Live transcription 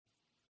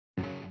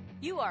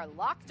You are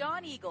Locked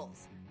On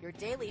Eagles, your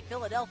daily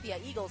Philadelphia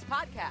Eagles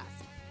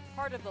podcast,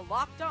 part of the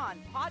Locked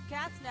On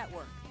Podcast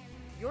Network,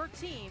 your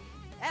team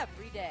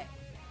every day.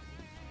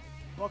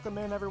 Welcome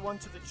in, everyone,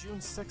 to the June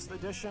 6th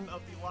edition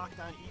of the Locked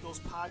On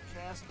Eagles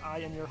podcast. I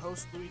am your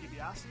host, Louis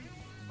DiBiase.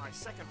 My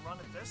second run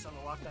at this on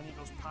the Locked On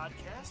Eagles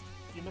podcast.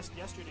 If you missed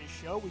yesterday's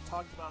show, we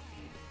talked about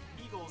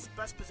the Eagles'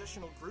 best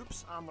positional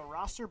groups on the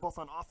roster, both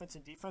on offense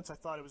and defense. I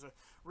thought it was a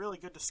really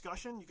good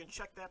discussion. You can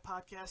check that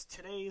podcast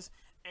today's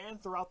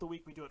and throughout the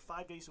week. We do it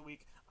 5 days a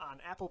week on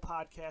Apple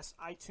Podcasts,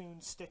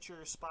 iTunes, Stitcher,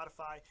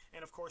 Spotify,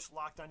 and of course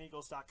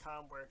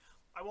LockedOnEagles.com, where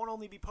I won't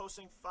only be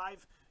posting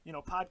five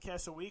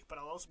podcasts a week, but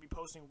I'll also be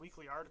posting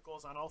weekly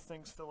articles on all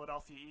things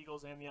Philadelphia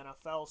Eagles and the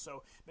NFL,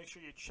 so make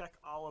sure you check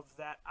all of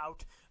that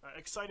out.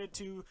 Excited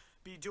to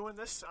be doing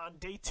this on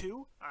day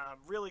two.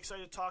 Really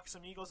excited to talk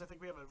some Eagles. I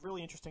think we have a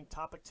really interesting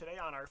topic today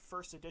on our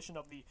first edition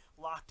of the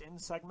Locked In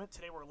segment.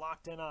 Today we're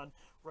locked in on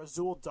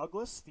Rasul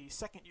Douglas, the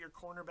second-year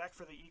cornerback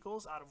for the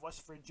Eagles out of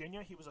West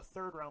Virginia. He was a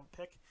third-round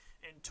pick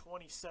in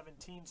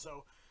 2017,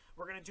 so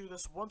we're going to do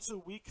this once a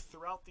week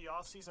throughout the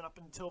offseason up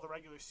until the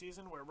regular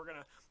season, where we're going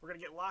to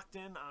get locked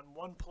in on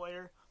one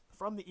player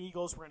from the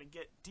Eagles. We're going to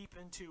get deep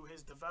into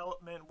his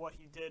development, what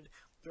he did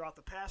throughout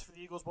the past for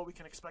the Eagles, what we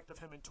can expect of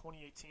him in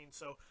 2018.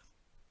 So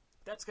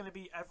that's going to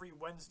be every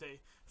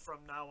Wednesday from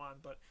now on.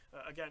 But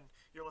again,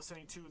 you're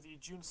listening to the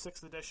June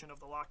 6th edition of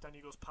the Locked On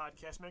Eagles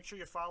podcast. Make sure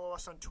you follow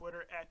us on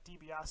Twitter at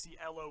DiBiase,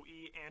 LOE,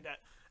 and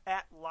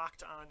at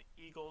Locked On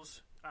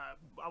Eagles.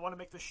 I want to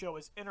make the show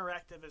as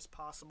interactive as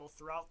possible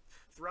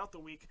throughout the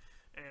week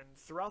and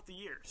throughout the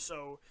year.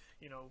 So,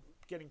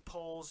 getting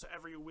polls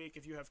every week.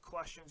 If you have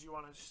questions you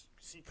want to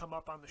see come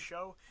up on the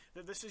show,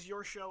 this is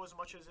your show as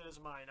much as it is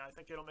mine. I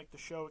think it'll make the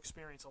show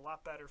experience a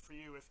lot better for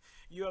you if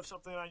you have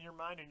something on your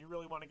mind and you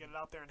really want to get it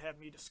out there and have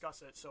me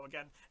discuss it. So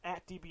again,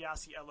 at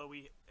DiBiase,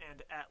 LOE,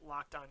 and at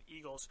Locked On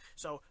Eagles.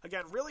 So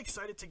again, really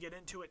excited to get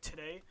into it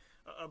today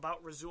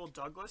about Rasul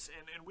Douglas,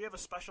 and we have a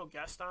special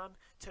guest on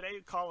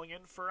today calling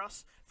in for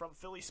us from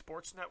Philly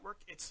Sports Network.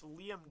 It's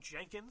Liam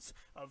Jenkins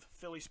of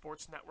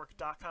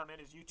PhillySportsNetwork.com,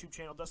 and his YouTube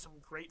channel does some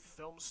great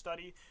film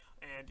study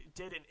and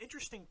did an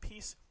interesting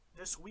piece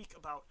this week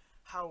about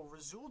how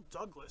Rasul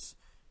Douglas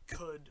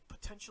could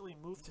potentially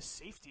move to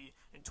safety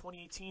in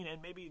 2018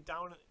 and maybe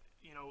down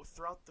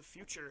throughout the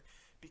future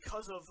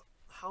because of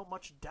how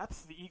much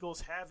depth the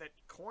Eagles have at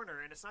corner.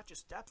 And it's not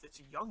just depth, it's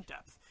young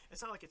depth.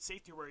 It's not like it's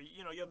safety where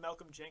you have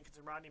Malcolm Jenkins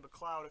and Rodney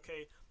McLeod.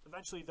 Okay,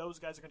 eventually those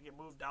guys are going to get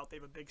moved out. They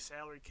have a big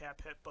salary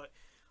cap hit, but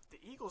the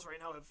Eagles right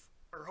now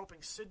are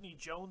hoping Sidney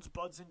Jones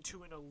buds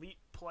into an elite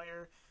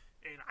player,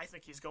 and I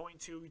think he's going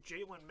to.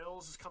 Jalen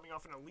Mills is coming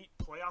off an elite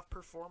playoff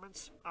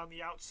performance on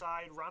the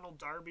outside. Ronald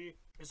Darby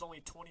is only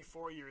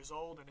 24 years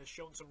old and has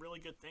shown some really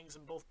good things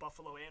in both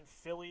Buffalo and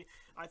Philly.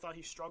 I thought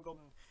he struggled,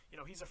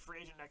 and he's a free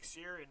agent next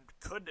year and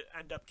could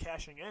end up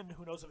cashing in.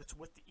 Who knows if it's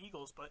with the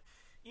Eagles, but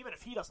even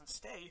if he doesn't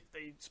stay,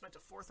 they spent a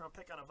fourth-round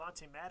pick on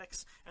Avonte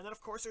Maddox. And then, of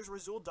course, there's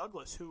Rasul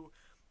Douglas, who,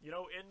 in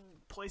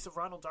place of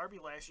Ronald Darby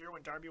last year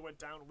when Darby went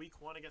down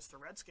week one against the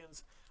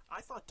Redskins, I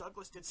thought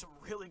Douglas did some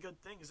really good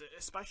things,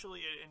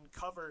 especially in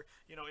cover,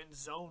 in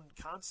zone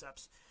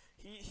concepts.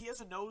 He has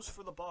a nose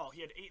for the ball.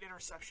 He had 8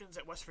 interceptions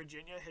at West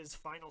Virginia his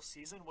final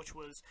season, which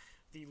was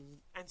the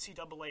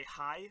NCAA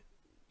high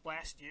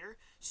last year.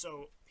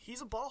 So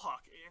he's a ball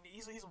hawk, and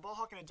he's a ball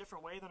hawk in a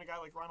different way than a guy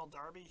like Ronald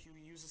Darby, who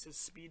uses his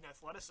speed and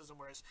athleticism,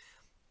 whereas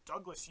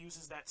Douglas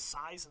uses that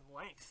size and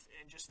length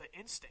and just the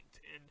instinct.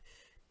 And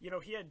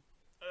he had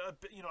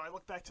I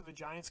look back to the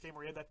Giants game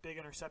where he had that big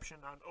interception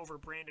over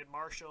Brandon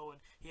Marshall,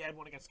 and he had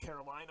one against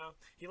Carolina.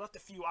 He left a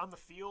few on the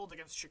field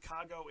against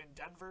Chicago and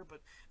Denver,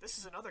 but this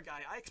is another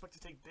guy I expect to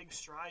take big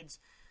strides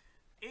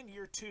in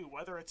year two,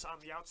 whether it's on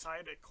the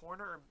outside at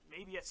corner or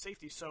maybe at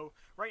safety. So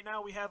right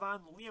now we have on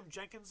Liam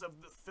Jenkins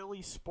of the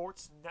Philly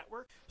Sports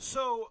Network.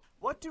 So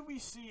what do we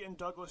see in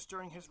Douglas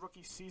during his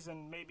rookie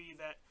season maybe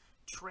that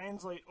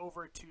translate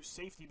over to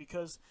safety?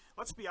 Because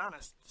let's be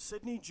honest,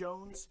 Sidney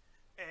Jones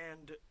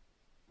and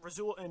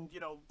Rasul and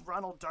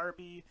Ronald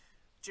Darby,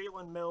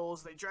 Jalen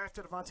Mills, they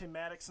drafted Avonte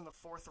Maddox in the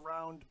 4th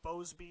round,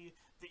 Bosby.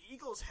 The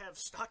Eagles have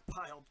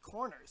stockpiled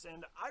corners,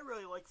 and I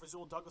really like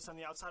Rasul Douglas on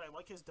the outside. I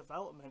like his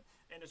development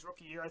in his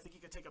rookie year. I think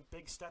he could take a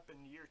big step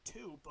in year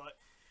two, but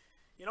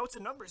it's a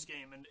numbers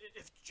game, and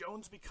if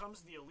Jones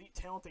becomes the elite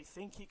talent they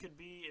think he could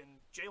be, and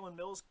Jalen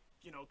Mills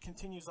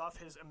continues off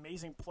his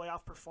amazing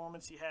playoff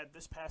performance he had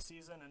this past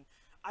season, and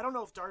I don't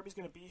know if Darby's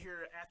going to be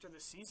here after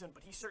this season,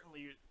 but he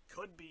certainly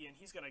could be, and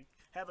he's going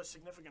to have a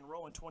significant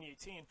role in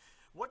 2018.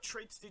 What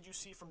traits did you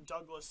see from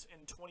Douglas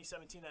in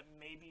 2017 that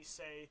maybe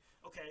say,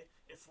 okay,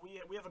 if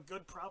we have a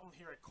good problem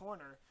here at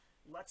corner,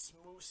 let's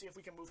see if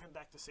we can move him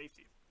back to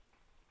safety?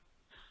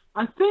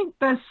 I think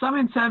there's some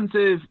in terms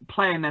of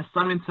play and there's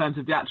some in terms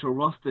of the actual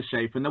roster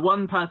shape. And the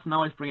one person I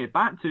always bring it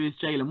back to is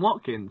Jalen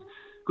Watkins.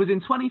 Because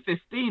in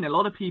 2015, a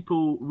lot of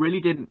people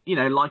really didn't,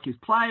 like his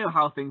play or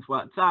how things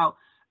worked out.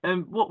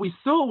 And what we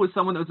saw was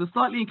someone that was a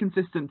slightly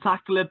inconsistent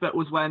tackler, but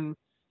was when,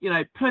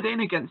 put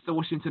in against the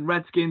Washington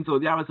Redskins or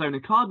the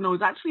Arizona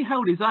Cardinals, actually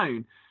held his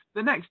own.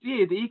 the next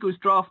year, the Eagles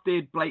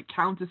drafted Blake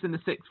Countess in the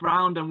 6th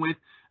round, and with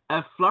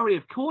a flurry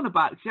of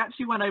cornerbacks, he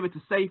actually went over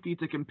to safety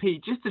to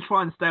compete just to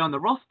try and stay on the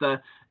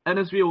roster. And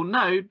as we all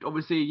know,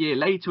 obviously a year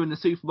later in the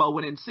Super Bowl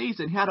winning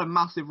season, he had a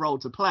massive role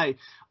to play.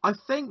 I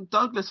think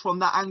Douglas from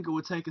that angle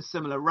would take a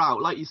similar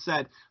route. Like you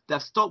said, they've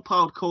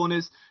stockpiled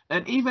corners.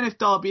 And even if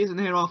Darby isn't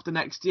here after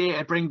next year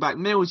and bring back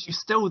Mills, you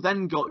still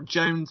then got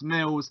Jones,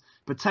 Mills,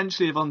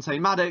 potentially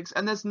Avonte Maddox.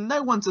 And there's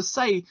no one to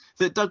say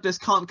that Douglas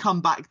can't come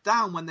back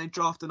down when they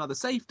draft another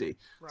safety.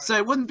 Right. So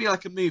it wouldn't be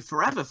like a move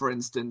forever, for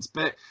instance.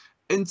 But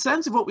in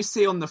terms of what we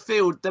see on the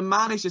field, the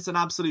man is just an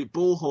absolute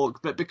ball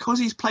hawk. But because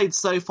he's played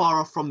so far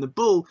off from the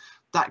ball,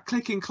 that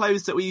click and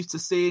close that we used to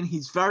see, and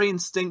he's very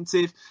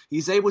instinctive.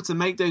 He's able to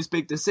make those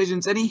big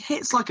decisions, and he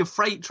hits like a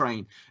freight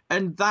train.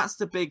 And that's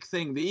the big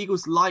thing. The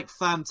Eagles like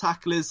firm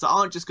tacklers that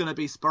aren't just going to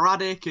be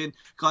sporadic and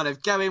kind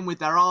of go in with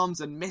their arms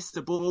and miss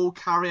the ball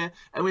carrier.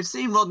 And we've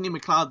seen Rodney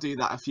McLeod do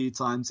that a few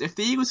times. If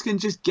the Eagles can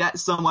just get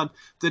someone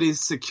that is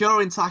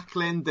secure in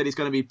tackling, that is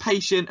going to be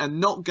patient and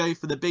not go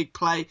for the big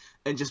play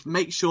and just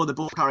make sure the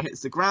ball carrier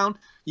hits the ground,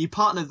 you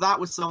partner that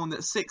with someone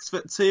that's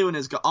 6'2" and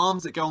has got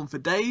arms that go on for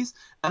days,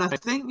 and I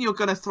think you're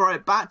going to throw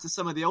it back to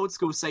some of the old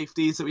school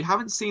safeties that we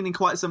haven't seen in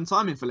quite some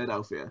time in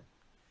Philadelphia.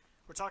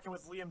 We're talking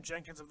with Liam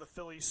Jenkins of the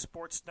Phillies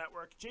Sports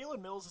Network.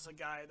 Jalen Mills is a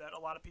guy that a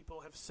lot of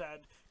people have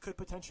said could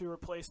potentially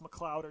replace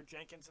McLeod or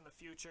Jenkins in the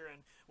future.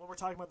 And when we're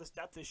talking about this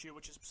depth issue,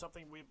 which is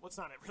something it's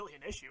not really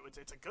an issue.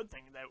 It's a good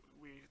thing that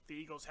the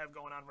Eagles have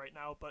going on right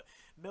now. But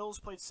Mills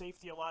played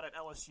safety a lot at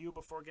LSU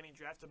before getting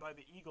drafted by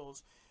the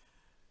Eagles.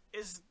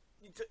 Is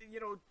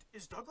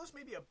Douglas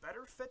maybe a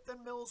better fit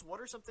than Mills?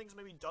 What are some things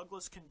maybe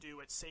Douglas can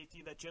do at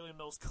safety that Jalen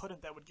Mills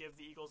couldn't that would give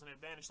the Eagles an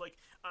advantage? Like,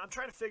 I'm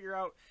trying to figure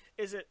out,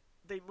 is it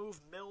they move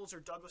Mills or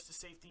Douglas to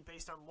safety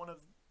based on one of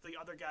the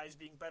other guys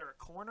being better at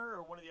corner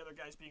or one of the other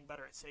guys being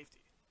better at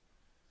safety?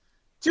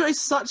 Do you know,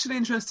 it's such an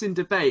interesting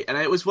debate, and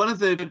it was one of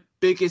the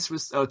biggest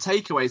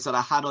takeaways that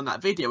I had on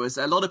that video, is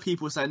that a lot of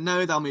people said,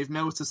 no, they'll move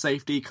Mills to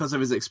safety because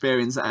of his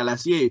experience at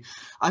LSU.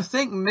 I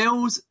think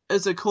Mills,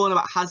 as a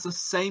cornerback, has the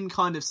same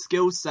kind of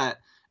skill set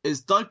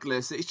as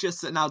Douglas. It's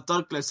just that now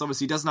Douglas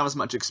obviously doesn't have as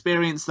much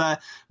experience there.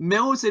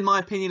 Mills, in my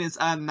opinion, has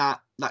earned that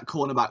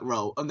cornerback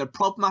role. And the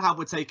problem I have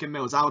with taking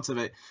Mills out of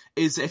it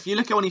is if you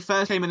look at when he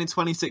first came in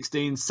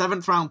 2016,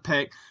 7th round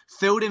pick,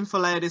 filled in for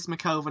Laerdis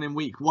McKelvin in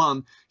week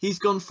 1, he's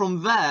gone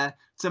from there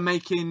to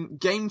making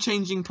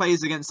game-changing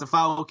plays against the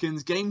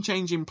Falcons,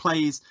 game-changing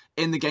plays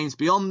in the games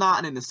beyond that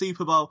and in the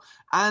Super Bowl,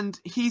 and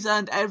he's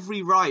earned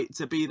every right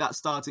to be that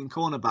starting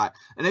cornerback.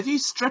 And if you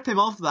strip him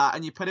of that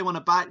and you put him on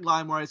a back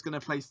line where he's going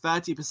to play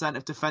 30%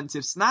 of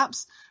defensive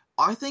snaps,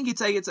 I think you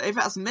take it to, if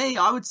that's me,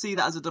 I would see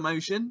that as a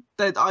demotion.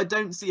 That I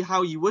don't see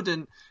how you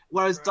wouldn't.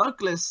 Whereas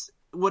Douglas,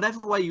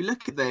 whatever way you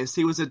look at this,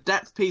 he was a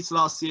depth piece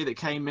last year that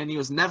came in. He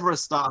was never a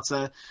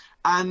starter.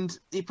 And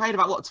he played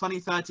about,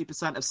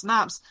 20-30% of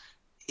snaps.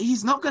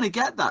 He's not going to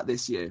get that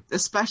this year,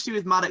 especially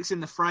with Maddox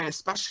in the fray,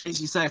 especially, as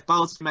you say, if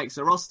Baltimore makes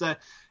a roster.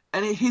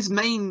 And his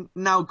main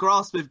now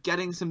grasp of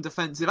getting some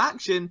defensive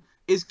action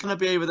is going to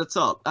be over the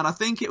top. And I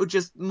think it would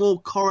just more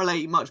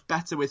correlate much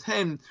better with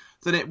him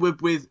than it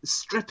would with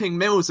stripping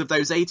Mills of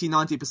those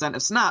 80-90%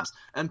 of snaps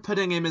and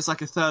putting him as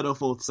like a 3rd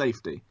or 4th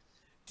safety.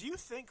 Do you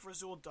think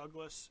Rasul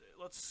Douglas,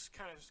 let's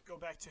kind of go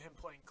back to him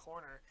playing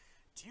corner,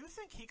 do you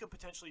think he could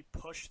potentially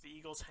push the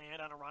Eagles'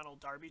 hand on a Ronald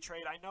Darby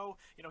trade? I know,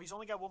 he's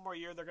only got one more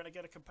year. They're going to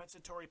get a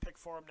compensatory pick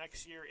for him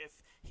next year if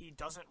he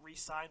doesn't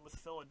re-sign with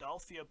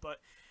Philadelphia. But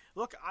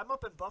look, I'm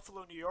up in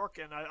Buffalo, New York,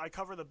 and I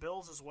cover the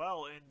Bills as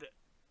well, and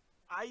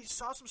I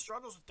saw some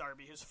struggles with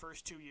Darby his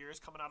first 2 years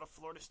coming out of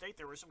Florida State.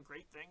 There were some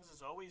great things,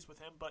 as always, with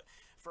him, but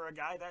for a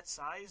guy that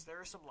size, there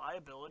are some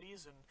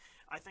liabilities, and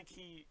I think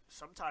he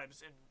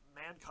sometimes in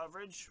man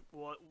coverage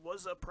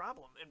was a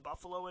problem in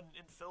Buffalo and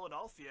in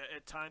Philadelphia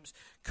at times.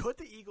 Could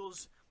the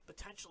Eagles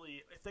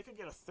potentially, if they could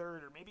get a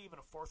 3rd or maybe even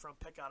a 4th round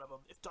pick out of him,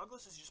 if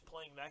Douglas is just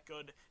playing that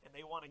good and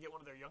they want to get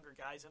one of their younger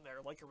guys in there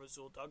like a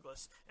Rasul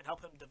Douglas and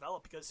help him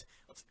develop, because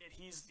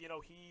he is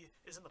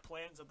in the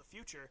plans of the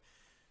future,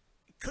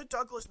 could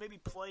Douglas maybe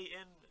play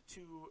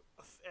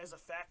as a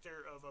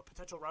factor of a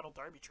potential Ronald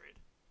Darby trade?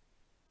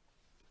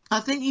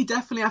 I think you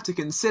definitely have to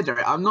consider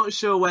it. I'm not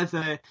sure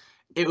whether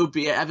it would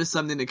be ever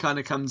something that kind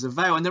of comes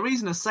avail. And the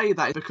reason I say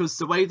that is because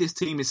the way this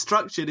team is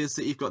structured is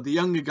that you've got the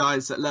younger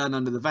guys that learn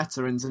under the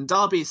veterans, and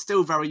Darby is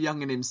still very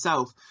young in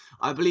himself.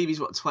 I believe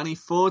he's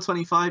 24,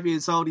 25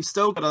 years old. He's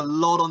still got a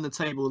lot on the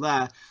table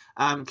there.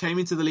 Came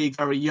into the league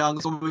very young.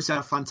 He's obviously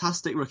had a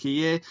fantastic rookie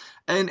year.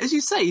 And as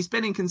you say, he's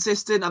been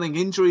inconsistent. I think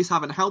injuries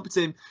haven't helped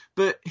him,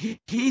 but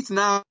he's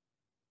now,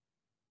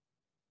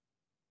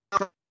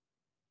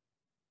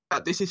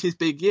 this is his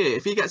big year.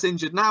 If he gets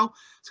injured now,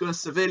 it's going to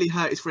severely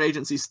hurt his free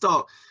agency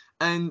stock.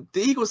 And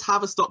the Eagles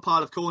have a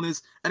stockpile of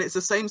corners, and it's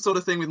the same sort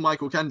of thing with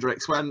Michael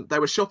Kendricks when they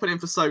were shopping him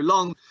for so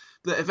long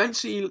that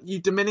eventually you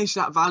diminish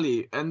that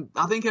value. And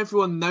I think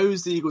everyone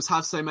knows the Eagles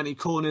have so many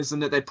corners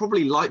and that they'd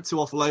probably like to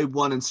offload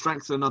one and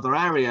strengthen another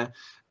area.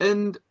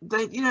 And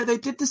they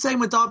did the same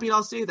with Darby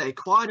last year. They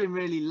acquired him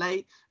really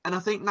late, And I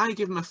think now you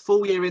give him a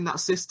full year in that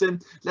system,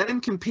 let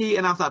him compete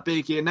and have that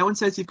big year. No one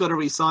says you've got to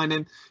re-sign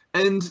him.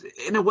 And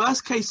in a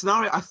worst case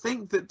scenario, I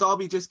think that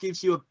Derby just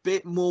gives you a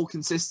bit more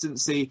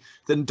consistency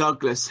than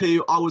Douglas,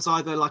 who I was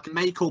either like a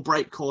make or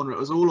break corner. It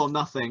was all or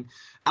nothing.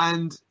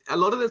 And a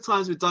lot of the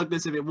times with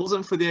Douglas, if it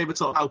wasn't for the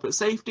over-top help at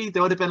safety,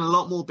 there would have been a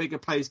lot more bigger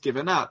plays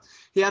given up.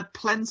 He had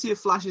plenty of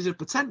flashes of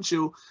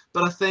potential,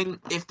 but I think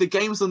if the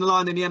game's on the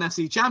line in the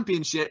NFC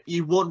Championship,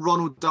 you want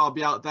Ronald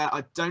Darby out there.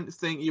 I don't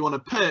think you want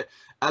to put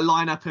a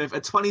lineup of a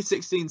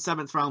 2016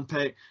 7th round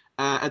pick,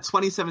 a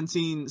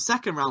 2017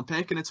 second round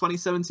pick, and a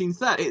 2017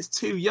 third. It's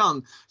too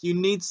young. You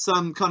need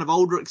some kind of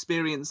older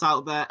experience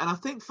out there. And I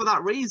think for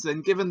that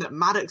reason, given that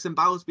Maddox and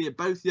Bowlesby are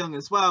both young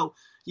as well,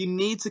 you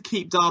need to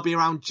keep Darby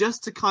around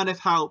just to kind of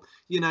help,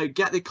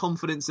 get the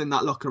confidence in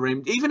that locker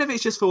room, even if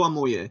it's just for one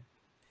more year.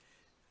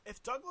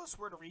 If Douglas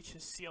were to reach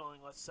his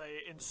ceiling, let's say,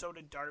 and so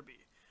did Darby,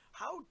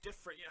 how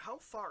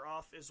far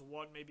off is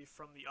one maybe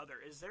from the other?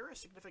 Is there a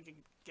significant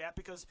gap?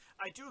 Because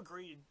I do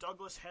agree,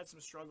 Douglas had some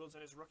struggles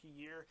in his rookie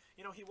year.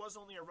 He was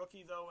only a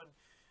rookie, though, and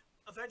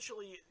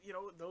eventually,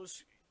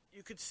 those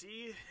you could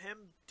see him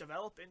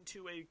develop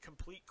into a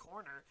complete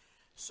corner.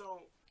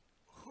 So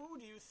who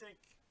do you think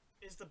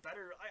is the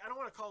better? I don't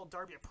want to call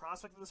Darby a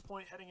prospect at this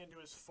point, heading into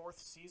his 4th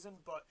season,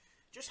 but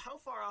just how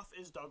far off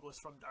is Douglas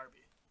from Darby?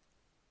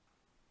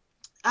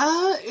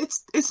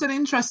 It's an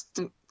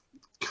interesting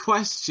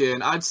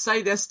question. I'd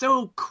say there's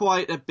still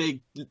quite a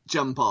big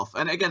jump off.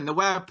 And again, the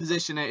way I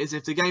position it is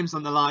if the game's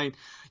on the line,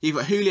 you've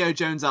got Julio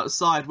Jones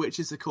outside, which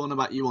is the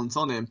cornerback you want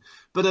on him.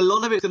 But a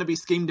lot of it's going to be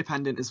scheme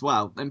dependent as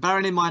well. And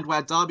bearing in mind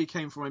where Darby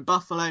came from in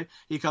Buffalo,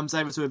 he comes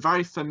over to a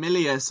very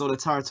familiar sort of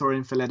territory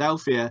in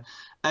Philadelphia.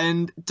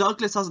 And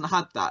Douglas hasn't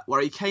had that.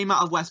 Where he came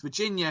out of West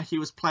Virginia, he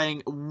was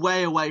playing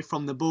way away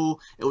from the ball.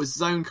 It was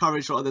zone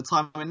coverage a lot of the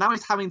time. And now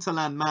he's having to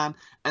learn man,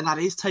 and that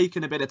is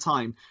taking a bit of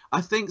time.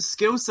 I think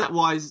skill set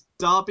wise,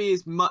 Darby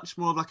is much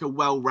more of like a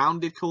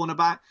well-rounded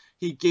cornerback.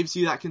 He gives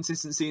you that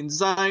consistency in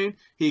zone.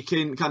 He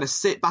can kind of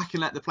sit back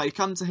and let the play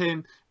come to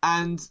him.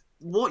 And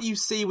what you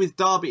see with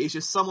Darby is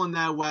just someone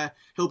there where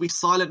he'll be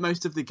silent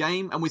most of the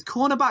game. And with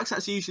cornerbacks,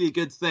 that's usually a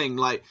good thing.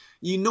 Like,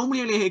 you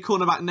normally only hear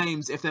cornerback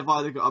names if they've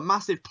either got a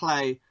massive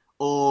play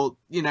or,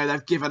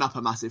 they've given up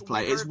a massive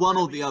play. It's one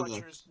or the other.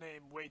 Name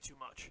way too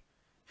much.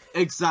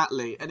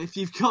 Exactly. And if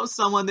you've got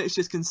someone that's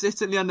just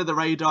consistently under the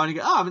radar and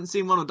you go, I haven't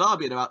seen Ronald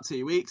Darby in about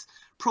 2 weeks,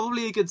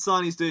 probably a good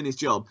sign he's doing his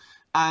job.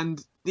 And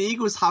the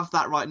Eagles have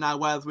that right now,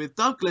 whereas with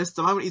Douglas,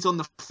 the moment he's on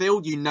the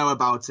field, you know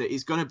about it.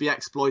 He's going to be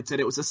exploited.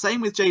 It was the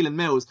same with Jalen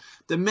Mills.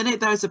 The minute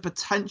there's a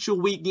potential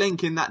weak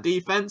link in that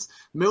defense,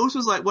 Mills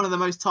was like one of the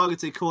most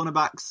targeted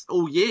cornerbacks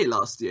all year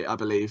last year, I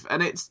believe.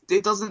 And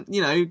it doesn't,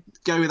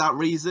 go without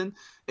reason.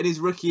 In his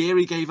rookie year,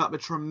 he gave up a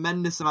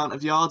tremendous amount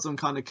of yards on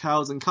kind of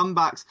curls and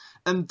comebacks.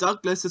 And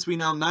Douglas, as we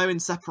now know, in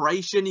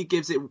separation, he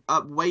gives it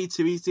up way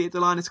too easy at the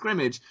line of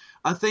scrimmage.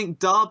 I think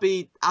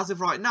Darby, as of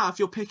right now, if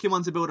you're picking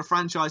one to build a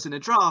franchise in a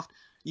draft,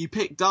 you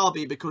pick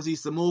Darby because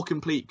he's the more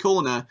complete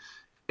corner.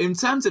 In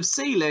terms of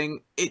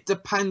ceiling, it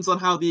depends on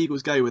how the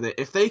Eagles go with it.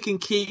 If they can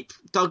keep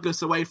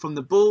Douglas away from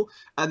the ball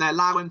and they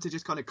allow him to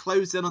just kind of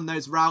close in on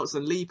those routes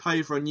and leap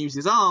over and use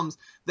his arms,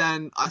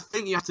 then I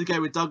think you have to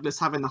go with Douglas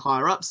having the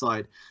higher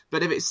upside.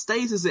 But if it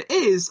stays as it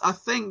is, I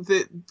think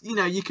that,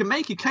 you can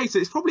make a case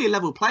that it's probably a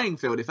level playing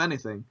field, if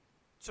anything.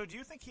 So do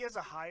you think he has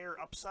a higher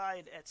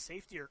upside at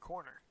safety or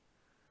corner?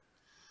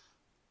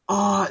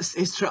 Oh,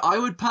 it's true. I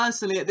would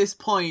personally, at this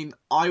point,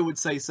 I would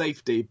say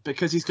safety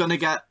because he's going to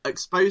get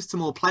exposed to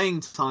more playing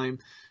time.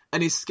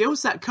 And his skill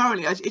set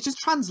currently, it just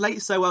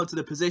translates so well to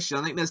the position.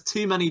 I think there's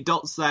too many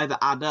dots there that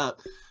add up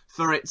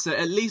for it to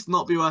at least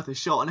not be worth a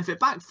shot. And if it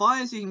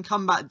backfires, you can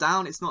come back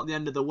down. It's not the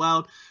end of the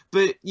world.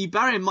 But you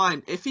bear in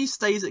mind, if he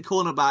stays at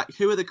cornerback,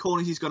 who are the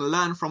corners he's going to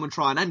learn from and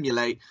try and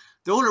emulate?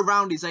 They're all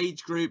around his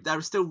age group. They're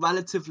still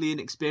relatively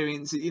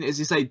inexperienced. As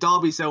you say,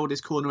 Darby's the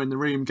oldest corner in the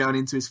room going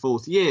into his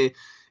 4th year.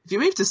 If you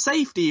move to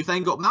safety, you've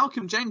then got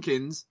Malcolm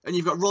Jenkins and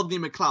you've got Rodney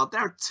McLeod. There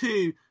are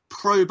 2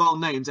 Pro Bowl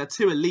names. They're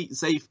 2 elite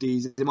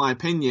safeties, in my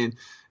opinion.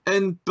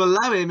 And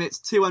below him, it's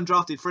 2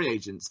 undrafted free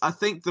agents. I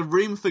think the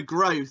room for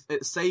growth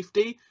at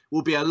safety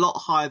will be a lot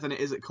higher than it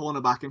is at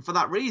cornerback. And for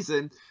that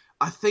reason,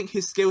 I think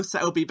his skill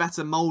set will be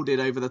better molded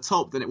over the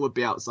top than it would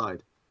be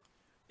outside.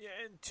 Yeah,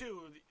 and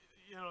 2,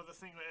 the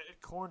thing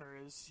at corner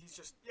is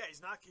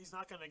he's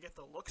not going to get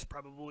the looks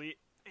probably.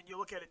 And you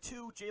look at it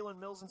too, Jalen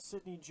Mills and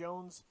Sidney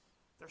Jones,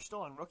 they're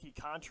still on rookie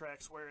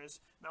contracts, whereas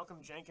Malcolm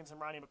Jenkins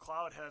and Rodney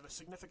McLeod have a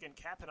significant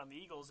cap hit on the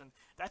Eagles, and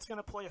that's going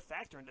to play a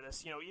factor into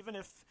this. Even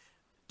if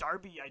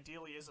Darby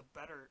ideally is a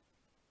better,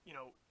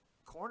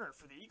 corner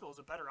for the Eagles,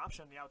 a better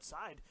option on the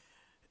outside,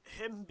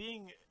 him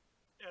being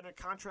in a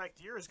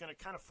contract year is going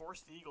to kind of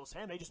force the Eagles'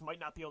 hand. They just might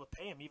not be able to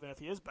pay him, even if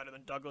he is better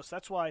than Douglas.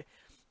 That's why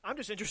I'm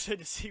just interested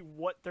to see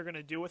what they're going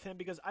to do with him,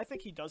 because I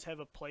think he does have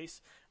a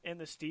place in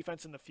this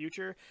defense in the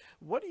future.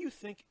 What do you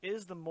think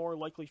is the more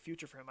likely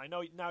future for him? I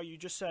know now you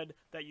just said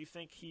that you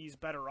think he's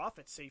better off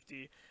at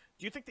safety.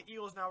 Do you think the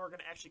Eagles now are going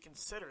to actually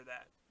consider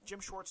that Jim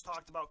Schwartz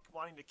talked about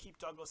wanting to keep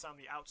Douglas on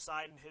the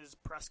outside in his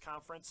press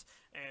conference,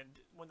 and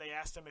when they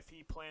asked him if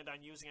he planned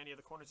on using any of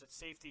the corners at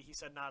safety, he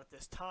said not at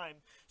this time.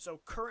 So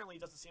currently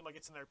it doesn't seem like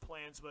it's in their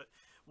plans, but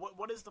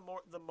what is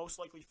the most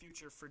likely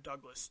future for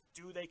Douglas?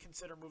 Do they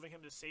consider moving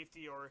him to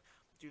safety, or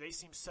do they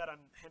seem set on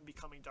him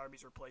becoming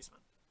Darby's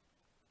replacement?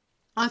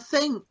 I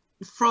think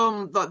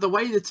from the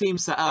way the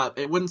team's set up,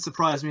 it wouldn't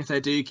surprise me if they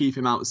do keep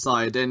him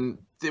outside. And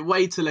the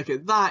way to look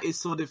at that is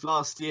sort of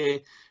last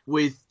year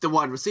with the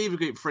wide receiver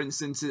group, for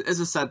instance.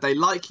 As I said, they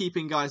like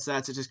keeping guys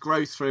there to just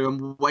grow through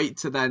and wait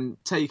to then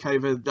take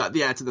over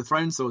the heir to the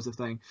throne sort of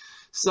thing.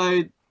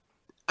 So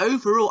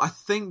overall, I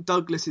think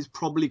Douglas is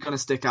probably going to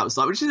stick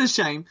outside, which is a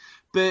shame.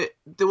 But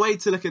the way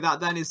to look at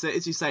that then is that,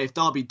 as you say, if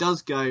Darby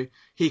does go,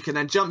 he can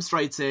then jump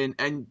straight in.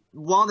 And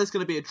while there's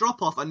going to be a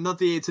drop-off,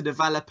 another year to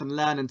develop and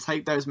learn and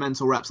take those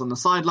mental reps on the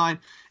sideline,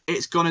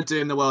 it's going to do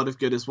him the world of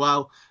good as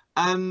well.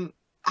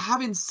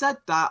 Having said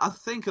that, I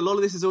think a lot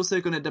of this is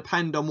also going to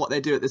depend on what they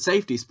do at the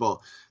safety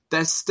spot.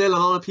 There's still a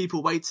lot of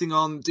people waiting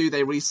on, do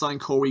they re-sign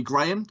Corey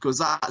Graham? Because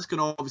that's going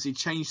to obviously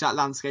change that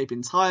landscape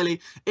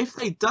entirely. If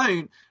they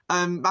don't,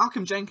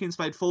 Malcolm Jenkins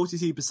played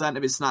 42%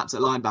 of his snaps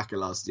at linebacker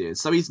last year.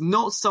 So he's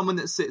not someone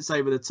that sits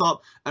over the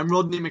top, and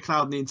Rodney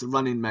McLeod needs a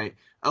run-in mate.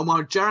 And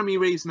while Jeremy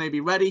Reeves may be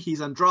ready,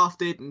 he's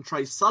undrafted, and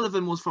Trey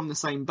Sullivan was from the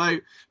same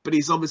boat, but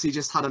he's obviously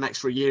just had an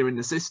extra year in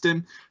the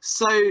system.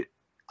 So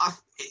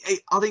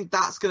I think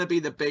that's going to be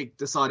the big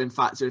deciding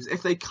factor.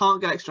 If they can't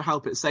get extra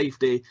help at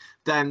safety,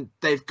 then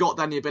they've got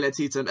then the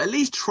ability to at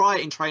least try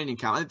it in training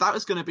camp. I think that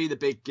was going to be the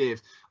big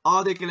give.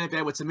 Are they going to be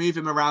able to move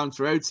him around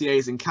through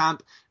OTAs and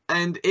camp?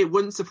 And it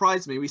wouldn't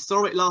surprise me. We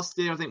saw it last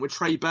year, I think, with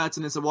Trey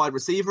Burton as a wide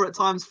receiver at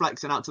times,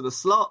 flexing out to the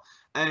slot.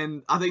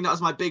 And I think that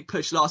was my big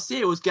push last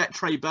year, was get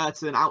Trey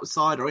Burton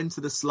outside or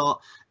into the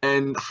slot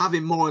and have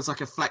him more as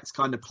like a flex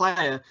kind of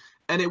player.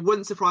 And it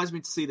wouldn't surprise me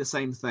to see the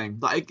same thing.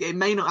 Like, it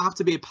may not have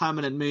to be a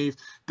permanent move,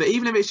 but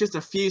even if it's just a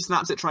few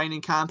snaps at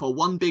training camp or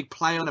one big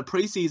play on a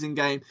preseason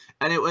game,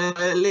 and it will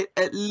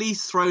at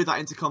least throw that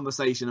into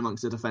conversation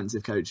amongst the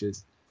defensive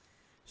coaches.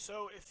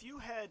 So if you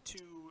had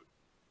to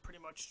pretty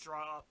much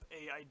draw up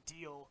a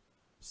ideal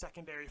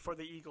secondary for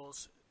the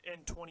Eagles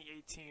in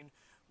 2018,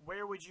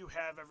 where would you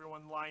have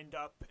everyone lined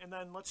up? And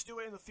then let's do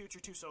it in the future,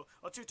 too. So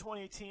let's do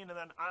 2018, and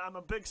then I'm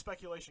a big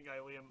speculation guy,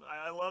 Liam.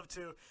 I love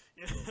to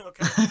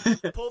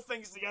pull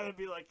things together and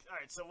be like, all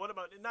right, so what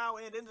about now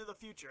and into the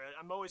future?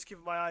 I'm always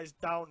keeping my eyes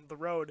down the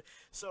road.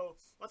 So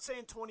let's say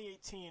in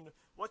 2018,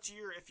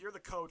 if you're the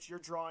coach, you're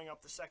drawing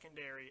up the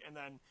secondary and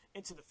then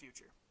into the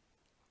future.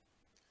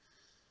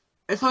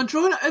 If I'm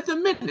drawing at the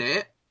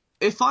minute,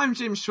 if I'm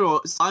Jim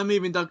Schwartz, I'm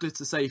moving Douglas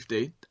to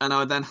safety, and I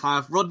would then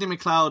have Rodney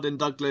McLeod and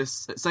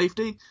Douglas at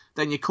safety.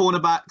 Then your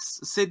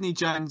cornerbacks, Sidney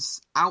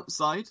Jones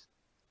outside,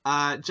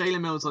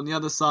 Jalen Mills on the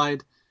other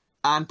side,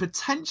 and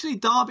potentially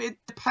Darby,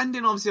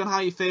 depending obviously on how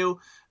you feel.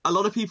 A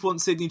lot of people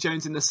want Sidney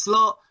Jones in the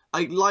slot.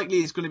 Likely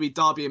it's going to be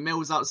Darby and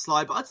Mills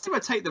outside, but I'd still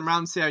take them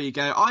round, see how you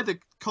go. Either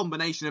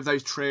combination of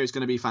those trios is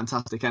going to be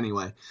fantastic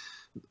anyway.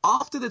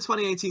 After the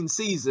 2018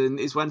 season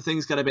is when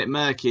things get a bit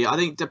murky. I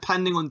think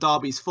depending on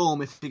Darby's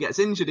form, if he gets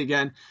injured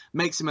again,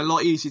 makes him a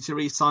lot easier to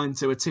re-sign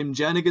to a Tim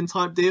Jernigan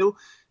type deal.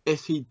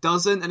 If he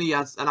doesn't and he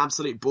has an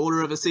absolute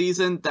baller of a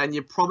season, then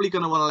you're probably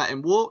going to want to let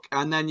him walk,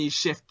 and then you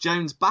shift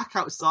Jones back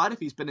outside if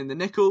he's been in the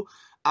nickel,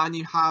 and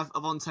you have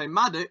Avonte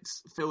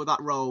Maddox fill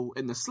that role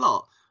in the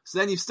slot. So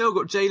then you've still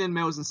got Jalen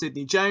Mills and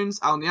Sidney Jones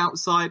out on the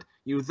outside.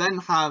 You then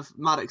have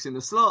Maddox in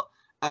the slot.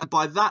 And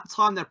by that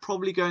time, they're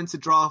probably going to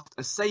draft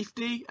a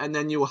safety, and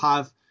then you'll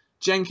have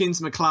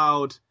Jenkins,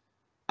 McLeod,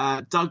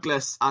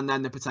 Douglas, and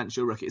then the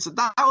potential rookie. So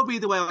that would be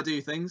the way I do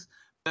things.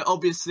 But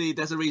obviously,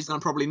 there's a reason I'm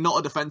probably not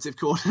a defensive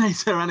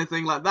coordinator or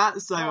anything like that,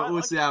 so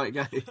we'll see how it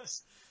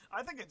goes.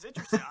 I think it's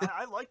interesting.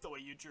 I like the way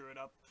you drew it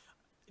up.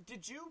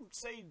 Did you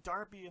say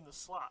Darby in the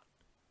slot?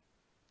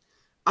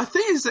 I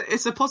think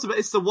it's a possibility.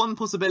 It's the one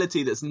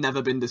possibility that's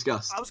never been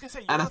discussed. I was gonna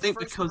say you're the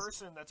first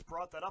person that's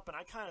brought that up, and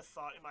I kind of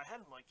thought in my head,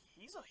 I'm like,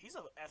 he's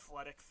an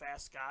athletic,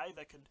 fast guy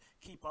that could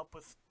keep up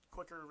with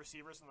quicker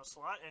receivers in the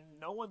slot, and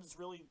no one's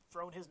really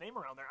thrown his name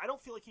around there. I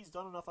don't feel like he's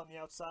done enough on the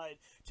outside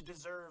to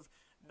deserve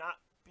not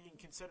being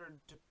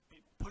considered to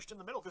be pushed in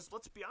the middle. Because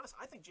let's be honest,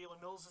 I think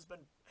Jalen Mills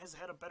has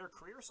had a better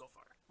career so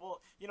far. Well,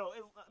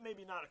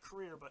 maybe not a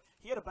career, but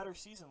he had a better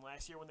season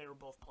last year when they were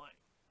both playing.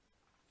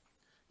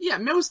 Yeah,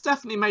 Mills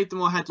definitely made the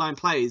more headline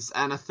plays,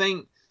 and I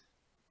think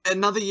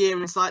another year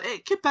inside,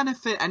 it could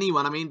benefit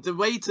anyone. I mean,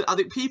 I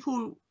think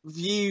people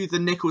view the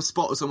nickel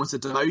spot as almost a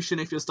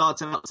demotion if you're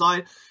starting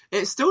outside.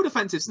 It's still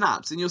defensive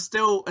snaps, and you're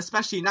still,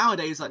 especially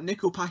nowadays, like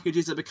nickel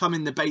packages are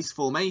becoming the base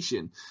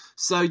formation.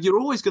 So you're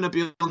always going to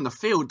be on the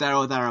field there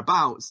or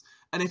thereabouts.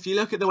 And if you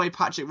look at the way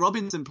Patrick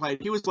Robinson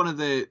played, he was one of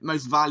the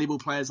most valuable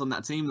players on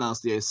that team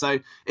last year. So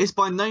it's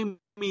by no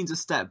means a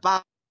step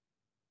back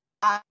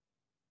at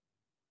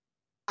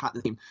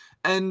the team.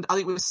 And I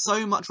think with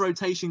so much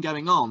rotation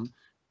going on,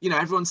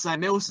 everyone's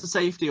saying Mills to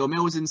safety or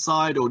Mills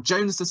inside or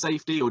Jones to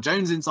safety or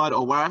Jones inside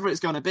or wherever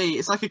it's going to be.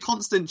 It's like a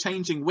constant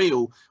changing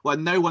wheel where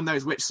no one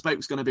knows which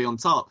spoke's going to be on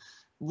top.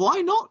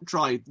 why not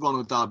try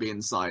Ronald Darby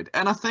inside?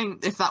 And I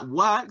think if that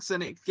works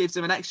and it gives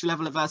him an extra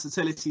level of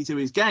versatility to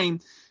his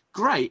game,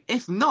 great.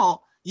 If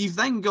not, you've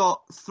then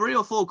got 3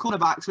 or 4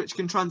 cornerbacks which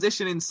can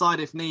transition inside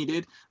if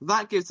needed.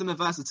 That gives them a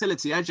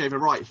versatility edge over,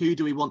 right, who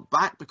do we want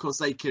back? Because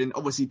they can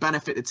obviously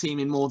benefit the team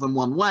in more than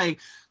one way.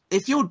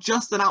 If you're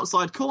just an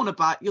outside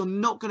cornerback, you're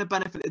not going to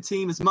benefit the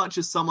team as much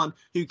as someone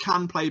who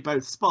can play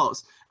both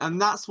spots.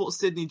 And that's what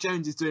Sidney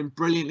Jones is doing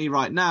brilliantly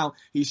right now.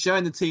 He's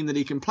showing the team that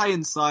he can play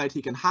inside,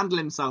 he can handle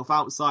himself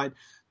outside.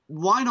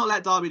 Why not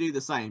let Darby do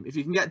the same? If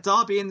you can get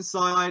Darby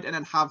inside and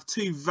then have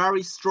 2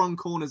 very strong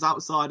corners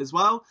outside as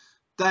well,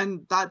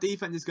 then that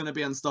defense is going to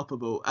be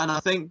unstoppable. And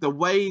I think the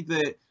way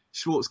that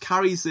Schwartz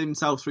carries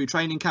himself through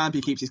training camp,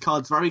 he keeps his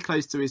cards very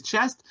close to his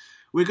chest.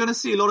 We're going to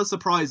see a lot of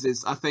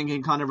surprises, I think,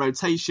 in kind of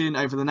rotation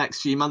over the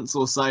next few months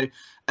or so.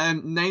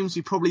 Names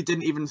we probably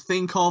didn't even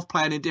think of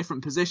playing in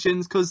different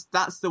positions, because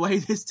that's the way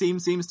this team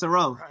seems to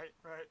roll. Right.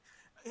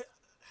 Man,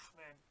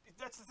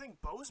 that's the thing.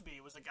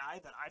 Bosby was a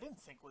guy that I didn't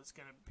think was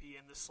going to be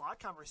in the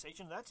slot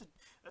conversation. That's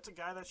a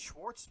guy that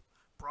Schwartz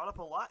brought up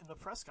a lot in the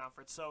press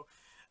conference. So,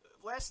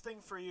 last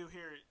thing for you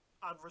here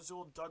on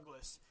Rasul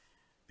Douglas,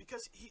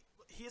 because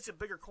he is a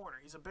bigger corner.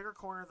 He's a bigger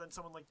corner than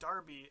someone like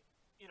Darby.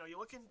 You know, you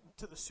look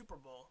into the Super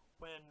Bowl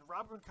when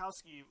Rob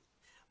Gronkowski,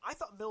 I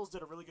thought Mills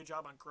did a really good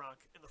job on Gronk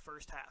in the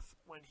first half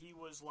when he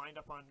was lined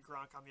up on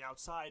Gronk on the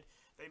outside.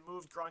 They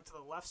moved Gronk to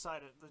the left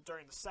side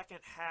during the second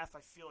half.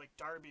 I feel like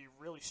Darby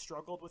really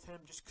struggled with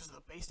him just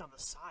based on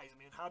the size. I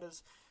mean, how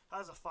does a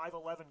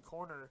 5'11"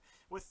 corner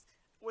with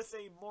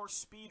a more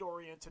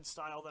speed-oriented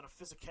style than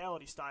a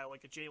physicality style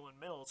like a Jalen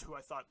Mills, who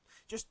I thought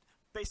just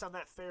based on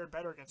that fared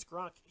better against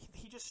Gronk,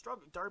 he just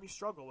struggled. Darby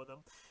struggled with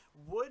him.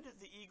 Would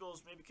the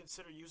Eagles maybe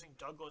consider using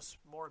Douglas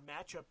more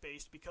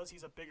matchup-based because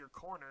he's a bigger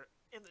corner?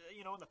 In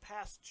the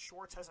past,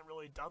 Schwartz hasn't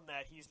really done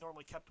that. He's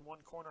normally kept one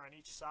corner on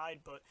each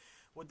side, but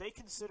would they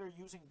consider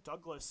using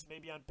Douglas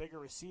maybe on bigger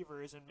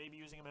receivers and maybe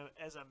using him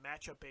as a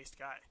matchup-based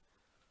guy?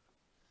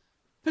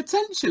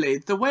 Potentially.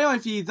 The way I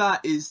view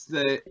that is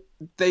that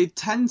they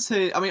tend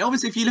to... I mean,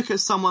 obviously, if you look at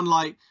someone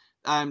like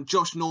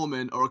Josh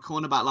Norman or a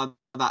cornerback like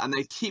that, and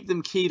they keep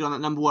them keyed on that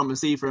number 1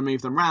 receiver and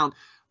move them around,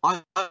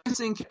 I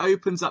think it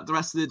opens up the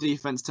rest of the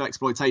defense to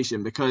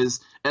exploitation, because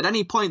at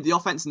any point the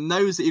offense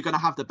knows that you're going to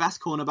have the best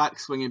cornerback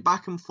swinging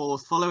back and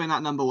forth, following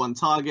that number 1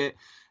 target.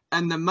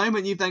 And the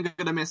moment you've then got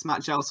a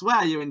mismatch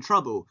elsewhere, you're in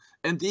trouble.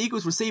 And the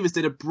Eagles receivers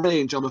did a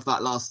brilliant job of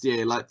that last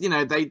year.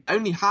 They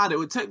only had,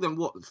 it took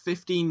them,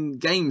 15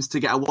 games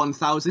to get a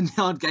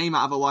 1,000-yard game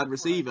out of a wide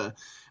receiver,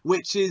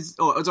 which is,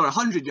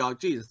 100-yard,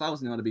 Jesus,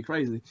 1,000-yard would be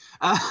crazy.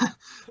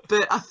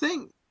 But I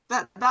think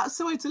that's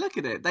the way to look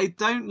at it. They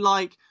don't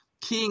like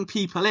keying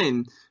people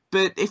in,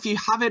 but if you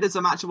have it as a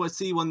matchup or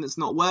see one that's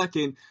not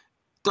working,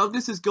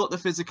 Douglas has got the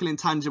physical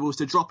intangibles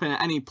to drop in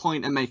at any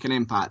point and make an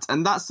impact,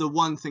 and that's the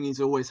one thing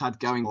he's always had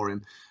going for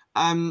him.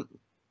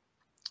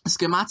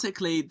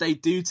 Schematically, they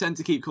do tend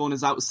to keep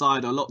corners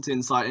outside or locked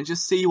inside and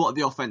just see what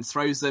the offense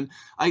throws them.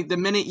 The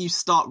minute you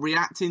start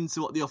reacting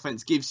to what the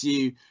offense gives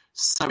you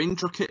so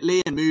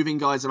intricately and moving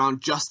guys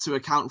around just to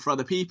account for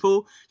other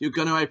people, you're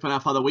going to open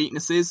up other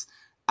weaknesses.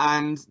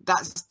 And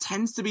that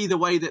tends to be the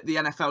way that the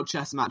NFL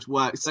chess match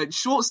works. So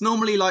Schwartz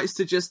normally likes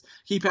to just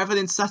keep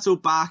everything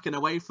settled back and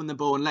away from the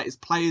ball and let his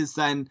players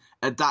then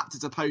adapt,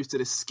 as opposed to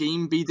the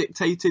scheme be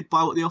dictated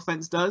by what the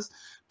offense does.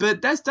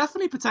 But there's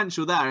definitely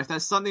potential there. If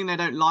there's something they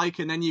don't like,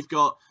 and then you've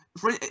got,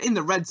 in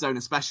the red zone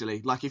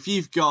especially, like if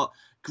you've got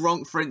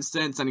Gronk, for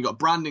instance, and you've got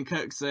Brandon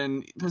Cooks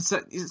and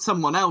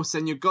someone else,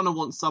 and you're going to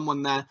want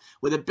someone there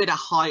with a bit of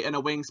height and a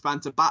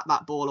wingspan to bat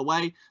that ball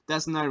away,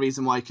 there's no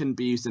reason why it couldn't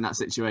be used in that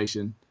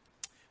situation.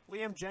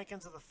 Liam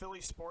Jenkins of the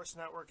Philly Sports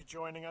Network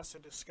joining us to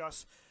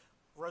discuss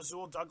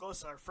Rasul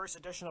Douglas, our first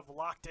edition of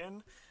Locked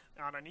In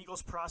on an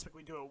Eagles prospect.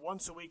 We do it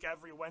once a week,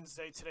 every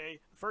Wednesday today.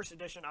 First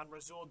edition on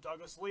Rasul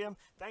Douglas. Liam,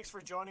 thanks for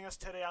joining us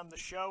today on the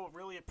show.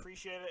 Really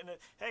appreciate it. And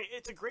hey,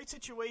 it's a great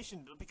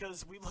situation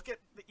because we look at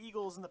the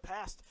Eagles in the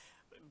past.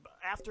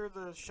 After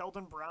the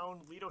Sheldon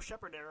Brown, Lito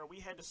Shepherd era, we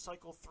had to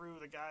cycle through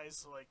the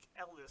guys like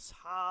Ellis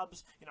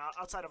Hobbs.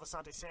 Outside of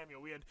Asante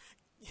Samuel, we had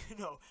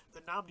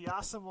the Nnamdi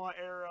Asomugha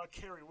era,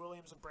 Kerry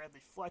Williams and Bradley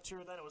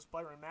Fletcher. Then it was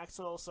Byron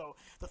Maxwell. So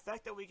the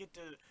fact that we get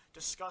to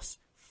discuss,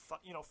 4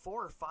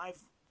 or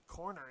 5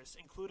 corners,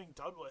 including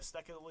Douglas,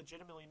 that could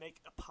legitimately make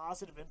a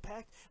positive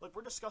impact. Like,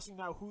 we're discussing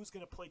now who's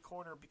going to play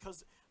corner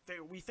because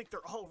we think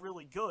they're all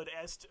really good,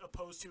 as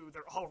opposed to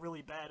they're all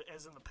really bad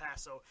as in the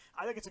past. So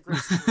I think it's a great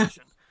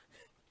situation.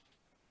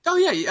 Oh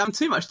yeah,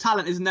 too much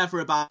talent is never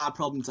a bad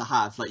problem to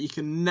have. Like, you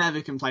can never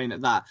complain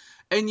at that.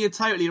 And you're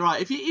totally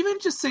right. If you even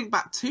just think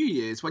back 2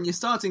 years, when your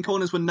starting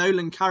corners were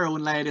Nolan Carroll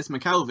and Laodis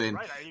McKelvin,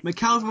 right,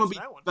 McKelvin would be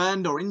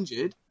burned or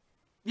injured.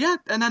 Yeah,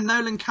 and then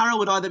Nolan Carroll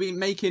would either be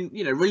making,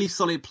 really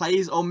solid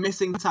plays or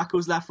missing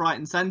tackles left, right,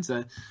 and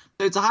centre.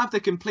 So to have the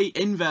complete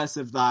inverse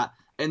of that,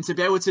 and to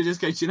be able to just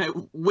go,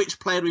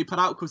 which player do we put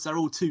out because they're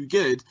all too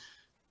good,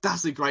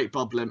 That's a great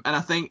problem. And I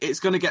think it's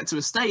going to get to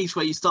a stage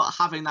where you start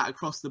having that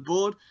across the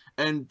board.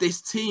 And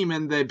this team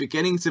and the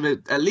beginnings of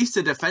at least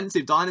a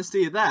defensive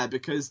dynasty are there,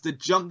 because the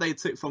jump they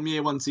took from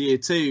year 1 to year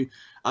 2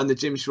 under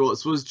Jim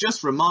Schwartz was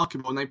just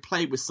remarkable. And they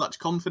played with such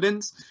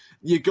confidence.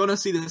 You're going to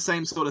see the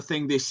same sort of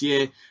thing this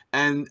year,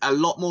 and a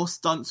lot more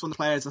stunts from the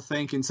players, I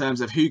think, in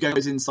terms of who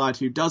goes inside,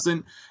 who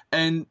doesn't.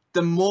 And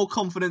the more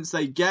confidence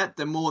they get,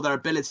 the more their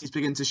abilities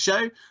begin to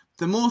show.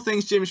 The more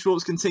things Jim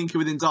Schwartz can tinker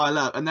with and dial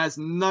up, and there's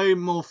no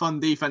more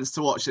fun defense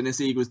to watch than this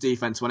Eagles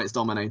defense when it's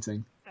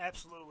dominating.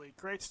 Absolutely.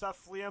 Great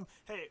stuff, Liam.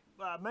 Hey,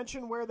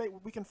 mention where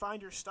we can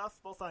find your stuff,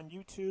 both on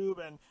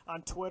YouTube and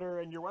on Twitter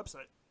and your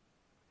website.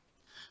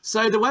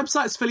 So the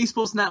website's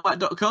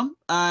phillysportsnetwork.com,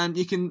 and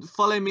you can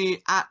follow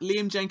me at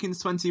Liam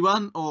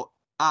Jenkins21 or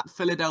at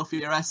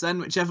Philadelphia SN,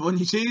 whichever one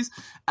you choose.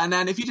 And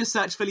then if you just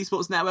search Philly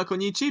Sports Network on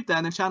YouTube,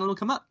 then the channel will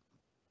come up.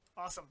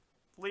 Awesome.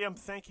 Liam,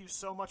 thank you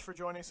so much for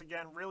joining us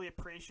again. Really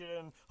appreciate it,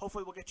 and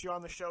hopefully we'll get you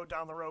on the show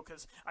down the road,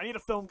 because I need a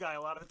film guy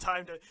a lot of the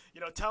time to,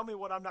 tell me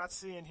what I'm not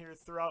seeing here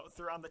throughout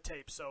on the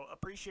tape. So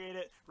appreciate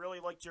it. Really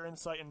liked your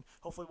insight, and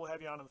hopefully we'll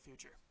have you on in the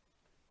future.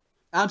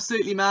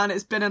 Absolutely, man.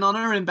 It's been an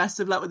honor, and best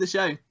of luck with the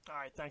show. All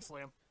right, thanks,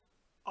 Liam.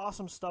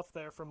 Awesome stuff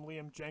there from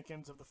Liam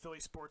Jenkins of the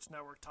Philly Sports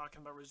Network talking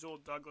about Rasul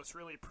Douglas.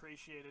 Really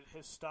appreciated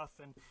his stuff,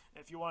 and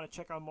if you want to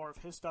check out more of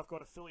his stuff, go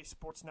to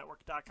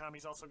phillysportsnetwork.com.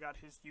 He's also got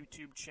his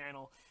YouTube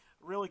channel.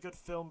 Really good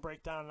film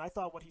breakdown, and I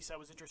thought what he said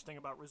was interesting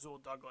about Rasul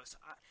Douglas.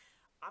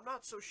 I'm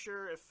not so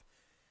sure if,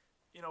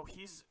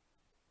 he's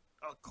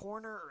a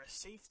corner or a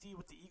safety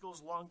with the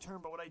Eagles long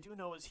term, but what I do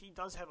know is he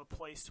does have a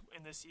place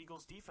in this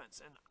Eagles defense,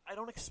 and I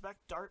don't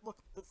expect Dart. Look,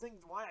 the thing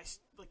why I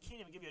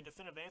can't even give you a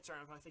definitive answer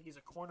on if I think he's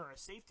a corner or a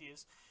safety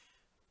is,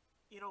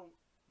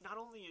 not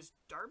only is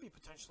Darby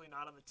potentially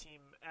not on the team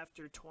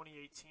after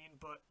 2018,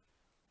 but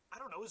I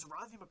don't know, is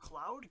Rodney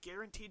McLeod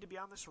guaranteed to be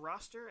on this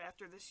roster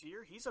after this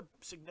year? He's a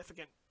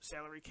significant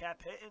salary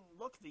cap hit, and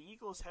look, the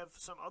Eagles have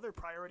some other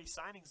priority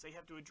signings they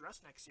have to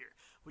address next year.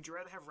 Would you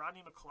rather have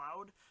Rodney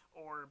McLeod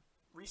or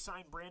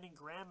re-sign Brandon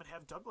Graham and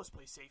have Douglas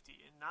play safety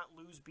and not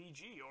lose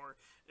BG? Or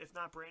if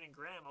not Brandon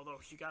Graham, although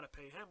you got to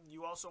pay him,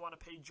 you also want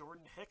to pay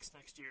Jordan Hicks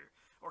next year.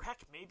 Or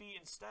heck, maybe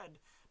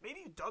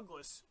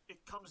Douglas,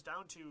 it comes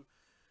down to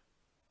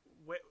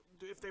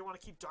if they want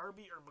to keep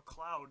Darby or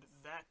McLeod,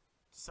 that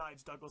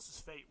decides Douglas's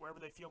fate. Wherever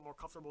they feel more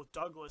comfortable with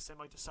Douglas, they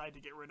might decide to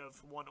get rid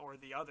of one or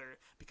the other,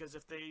 because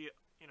if they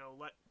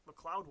let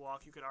McLeod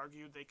walk, you could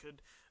argue they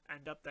could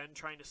end up then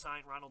trying to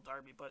sign Ronald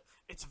Darby. But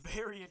it's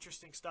very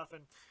interesting stuff,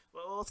 and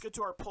let's get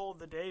to our poll of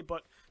the day.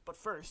 But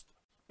first,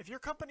 if your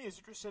company is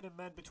interested in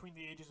men between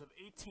the ages of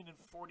 18 and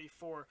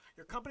 44,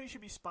 your company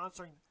should be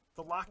sponsoring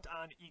the Locked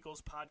On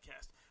Eagles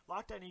podcast.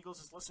 Locked On Eagles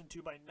is listened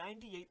to by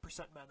 98%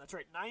 men. That's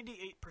right,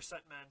 98%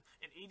 men,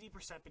 and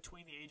 80%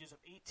 between the ages of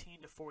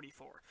 18 to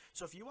 44.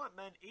 So if you want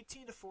men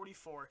 18 to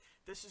 44,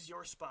 this is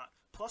your spot.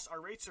 Plus, our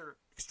rates are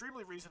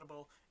extremely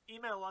reasonable.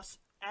 Email us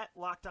at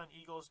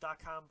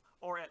lockedoneagles.com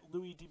or at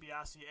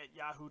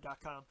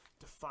louisdibiase@yahoo.com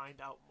to find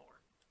out more.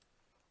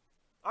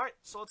 All right,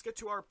 so let's get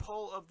to our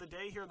poll of the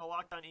day here in the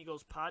Locked On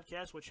Eagles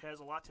podcast, which has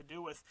a lot to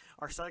do with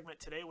our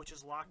segment today, which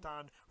is Locked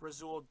On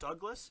Rasul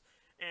Douglas.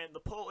 And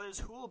the poll is,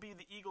 who will be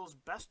the Eagles'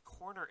 best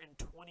corner in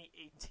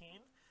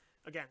 2018?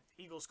 Again,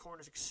 Eagles' corner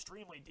is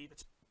extremely deep.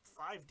 It's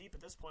 5 deep at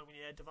this point when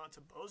you add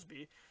Devonta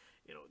Bosby.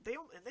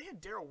 They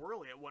had Daryl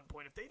Worley at one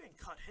point. If they didn't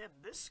cut him,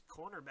 this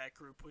cornerback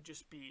group would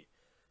just be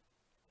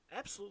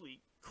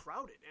absolutely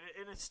crowded,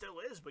 and it still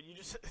is. But you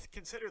just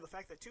consider the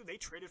fact that, too, they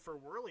traded for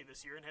Worley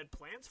this year and had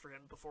plans for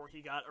him before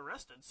he got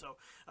arrested. So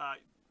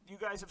you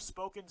guys have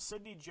spoken.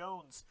 Sidney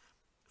Jones,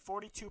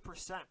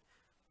 42%.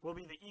 Will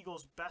be the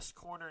Eagles' best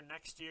corner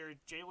next year.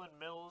 Jalen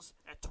Mills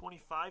at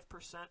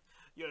 25%.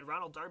 You had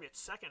Ronald Darby at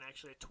second,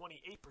 actually, at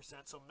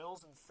 28%. So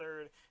Mills in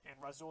third, and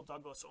Rasul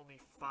Douglas only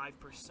 5%.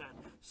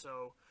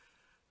 So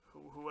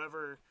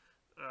whoever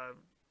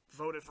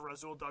voted for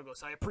Rasul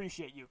Douglas, I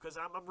appreciate you, because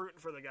I'm rooting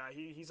for the guy.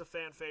 He's a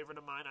fan favorite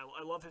of mine.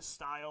 I love his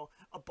style.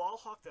 A ball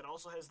hawk that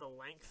also has the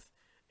length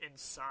and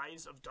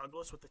size of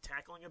Douglas with the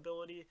tackling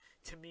ability,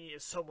 to me,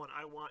 is someone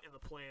I want in the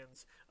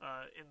plans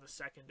in the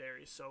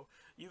secondary. So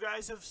you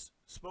guys have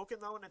spoken,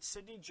 though, and it's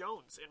Sidney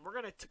Jones. And we're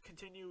going to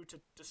continue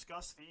to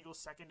discuss the Eagles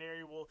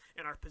secondary.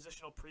 In our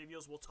positional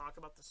previews, we'll talk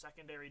about the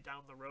secondary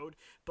down the road.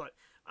 But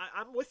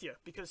I'm with you,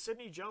 because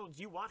Sidney Jones,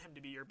 you want him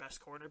to be your best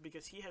corner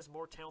because he has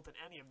more talent than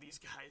any of these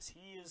guys.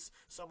 He is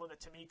someone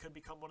that, to me, could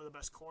become one of the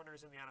best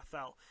corners in the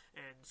NFL.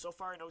 And so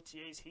far in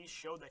OTAs, he's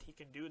showed that he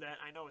can do that.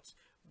 I know it's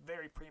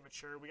very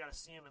premature. We got to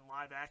see him in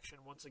live action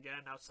once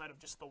again, outside of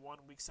just the one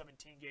Week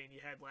 17 game he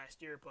had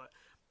last year. But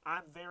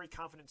I'm very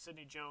confident in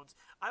Sidney Jones.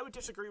 I would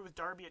disagree with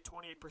Darby at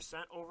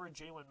 28% over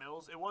Jalen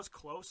Mills. It was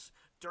close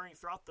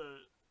throughout the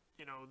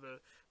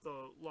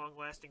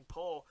long-lasting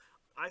poll.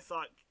 I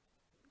thought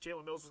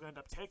Jalen Mills was going to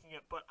end up taking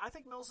it, but I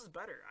think Mills is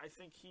better. I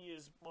think he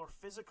is more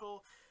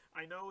physical.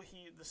 I know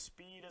the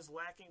speed is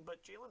lacking,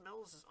 but Jalen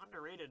Mills is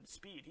underrated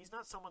speed. He's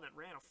not someone that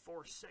ran a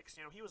 4.6.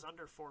 He was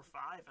under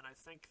 4.5, and I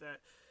think that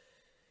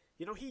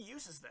he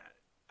uses that.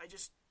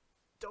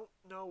 don't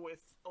know if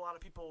a lot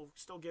of people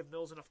still give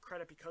Mills enough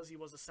credit because he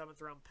was a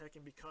 7th-round pick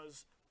and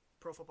because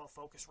Pro Football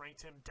Focus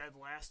ranked him dead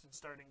last in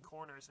starting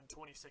corners in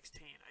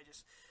 2016.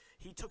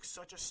 He took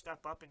such a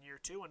step up in year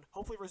 2, and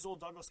hopefully Rasul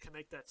Douglas can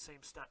make that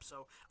same step.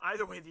 So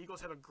either way, the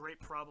Eagles have a great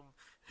problem.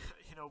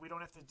 We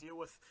don't have to deal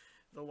with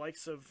the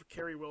likes of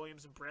Kerry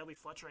Williams and Bradley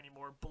Fletcher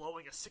anymore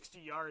blowing a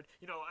 60-yard.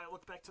 I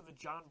look back to the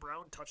John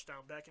Brown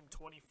touchdown back in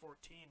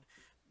 2014.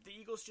 The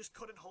Eagles just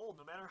couldn't hold,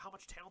 no matter how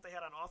much talent they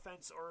had on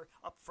offense or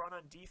up front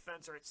on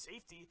defense or at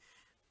safety.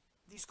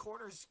 These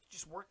corners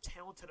just weren't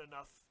talented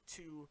enough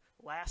to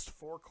last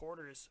 4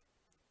 quarters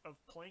of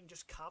playing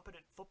just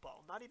competent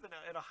football. Not even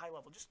at a high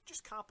level,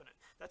 just competent.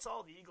 That's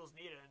all the Eagles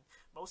needed, and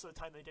most of the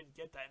time they didn't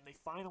get that, and they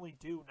finally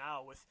do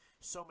now with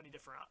so many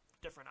different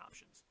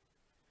options.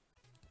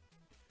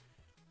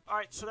 All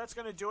right, so that's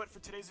going to do it for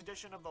today's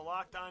edition of the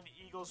Locked On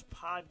Eagles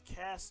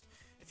podcast.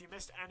 If you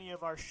missed any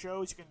of our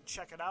shows, you can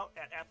check it out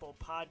at Apple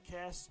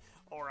Podcasts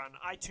or on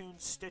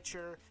iTunes,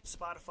 Stitcher,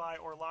 Spotify,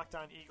 or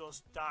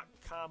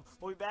LockedOnEagles.com.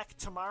 We'll be back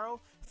tomorrow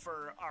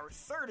for our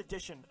 3rd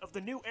edition of the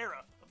new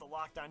era of the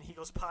Locked On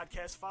Eagles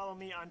podcast. Follow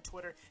me on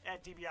Twitter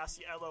at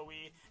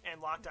DiBiaseLOE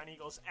and Locked On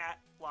Eagles at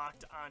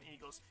Locked On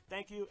Eagles.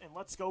 Thank you, and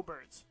let's go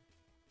Birds.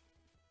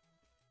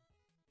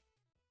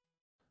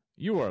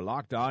 You are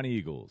Locked On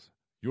Eagles,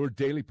 your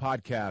daily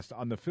podcast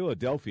on the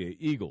Philadelphia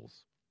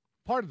Eagles.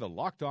 Part of the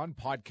Locked On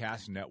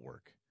Podcast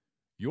Network.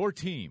 Your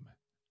team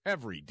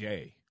every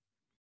day.